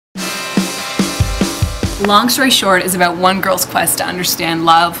Long Story Short is about one girl's quest to understand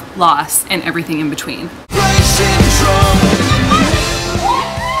love, loss, and everything in between.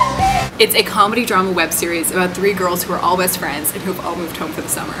 It's a comedy drama web series about 3 girls who are all best friends and who have all moved home for the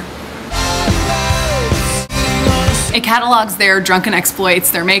summer. It catalogs their drunken exploits,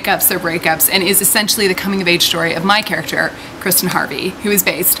 their makeups, their breakups, and is essentially the coming-of-age story of my character, Kristen Harvey, who is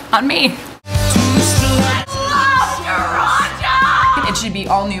based on me. It should be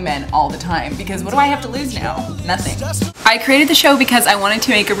all new men all the time, because what do I have to lose now? Nothing. I created the show because I wanted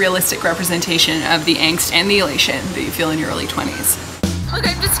to make a realistic representation of the angst and the elation that you feel in your early 20s. Look,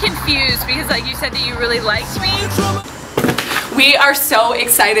 I'm just confused because like you said that you really liked me. We are so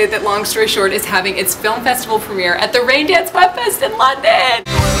excited that Long Story Short is having its film festival premiere at the Raindance Web Fest in London!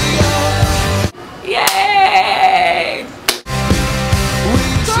 Yay!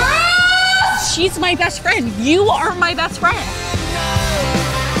 She's my best friend. You are my best friend.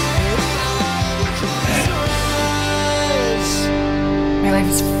 My life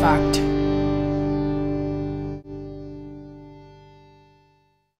is fucked.